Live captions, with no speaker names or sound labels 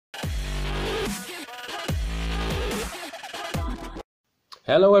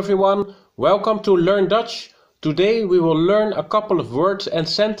Hello everyone, welcome to Learn Dutch. Today we will learn a couple of words and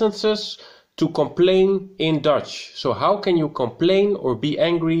sentences to complain in Dutch. So how can you complain or be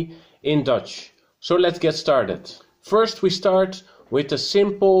angry in Dutch? So let's get started. First we start with a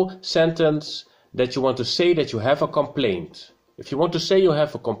simple sentence that you want to say that you have a complaint. If you want to say you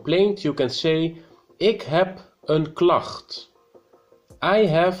have a complaint, you can say Ik heb een klacht. I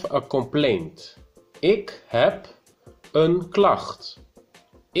have a complaint. Ik heb een klacht.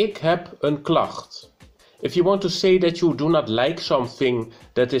 Ik heb een klacht. If you want to say that you do not like something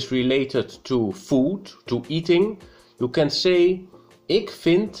that is related to food, to eating, you can say Ik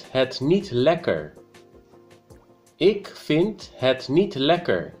vind het niet lekker. Ik vind het niet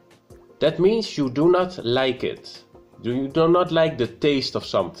lekker. That means you do not like it. You do not like the taste of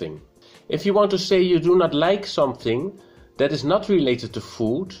something. If you want to say you do not like something that is not related to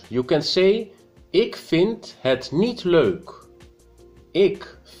food, you can say Ik vind het niet leuk.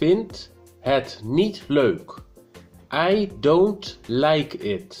 Ik vind het niet leuk. I don't like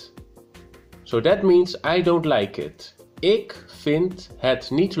it. So that means I don't like it. Ik vind het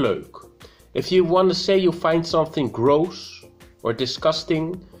niet leuk. If you want to say you find something gross or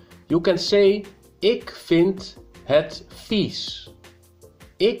disgusting, you can say Ik vind het vies.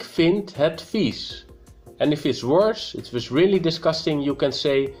 Ik vind het vies. And if it's worse, if it's really disgusting, you can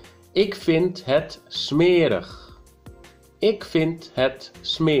say Ik vind het smerig. Ik vind het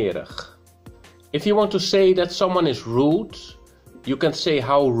smerig. If you want to say that someone is rude, you can say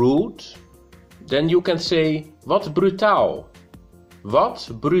how rude. Then you can say wat brutaal. Wat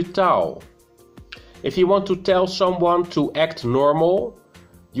brutaal. If you want to tell someone to act normal,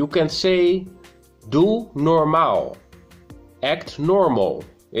 you can say doe normaal. Act normal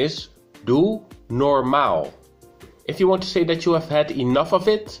is doe normaal. If you want to say that you have had enough of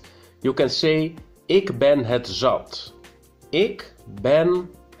it, you can say Ik ben het zat. Ik ben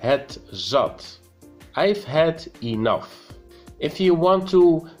het zat. I've had enough. If you want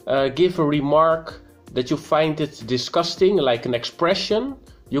to give a remark that you find it disgusting, like an expression,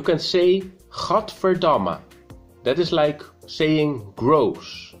 you can say Gadverdamme. That is like saying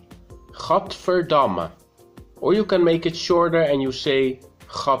gross. Gadverdamme. Or you can make it shorter and you say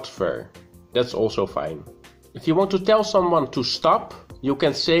Gadver. That's also fine. If you want to tell someone to stop, you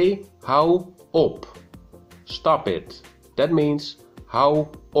can say hou op. Stop it. That means hou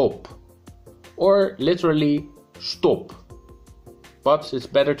op. Or literally stop. But it's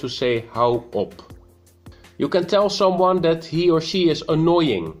better to say hou op. You can tell someone that he or she is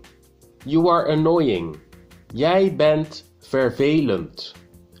annoying. You are annoying. Jij bent vervelend.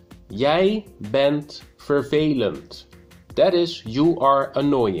 Jij bent vervelend. That is, you are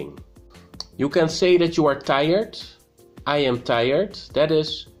annoying. You can say that you are tired. I am tired. That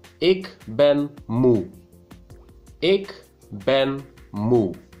is, ik ben moe. Ik ben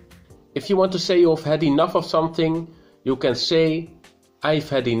moe. If you want to say you've had enough of something, you can say I've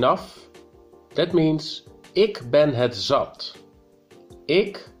had enough. That means ik ben het zat.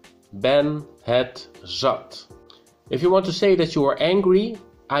 Ik ben het zat. If you want to say that you are angry,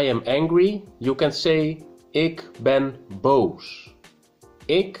 I am angry, you can say ik ben boos.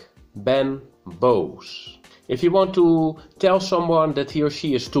 Ik ben boos. If you want to tell someone that he or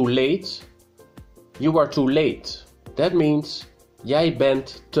she is too late, you are too late. That means jij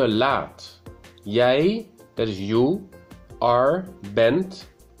bent te laat. Jij, that is you, are, bent,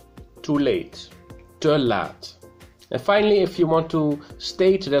 too late. Te laat. And finally, if you want to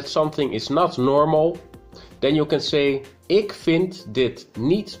state that something is not normal, then you can say Ik vind dit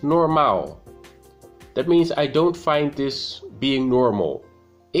niet normaal. That means I don't find this being normal.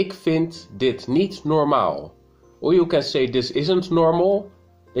 Ik vind dit niet normaal. Or you can say this isn't normal.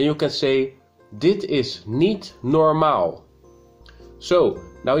 Then you can say dit is niet normaal. So,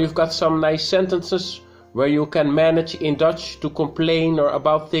 now you've got some nice sentences where you can manage in Dutch to complain or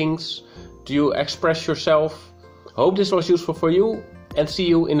about things, to express yourself. Hope this was useful for you and see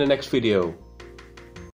you in the next video.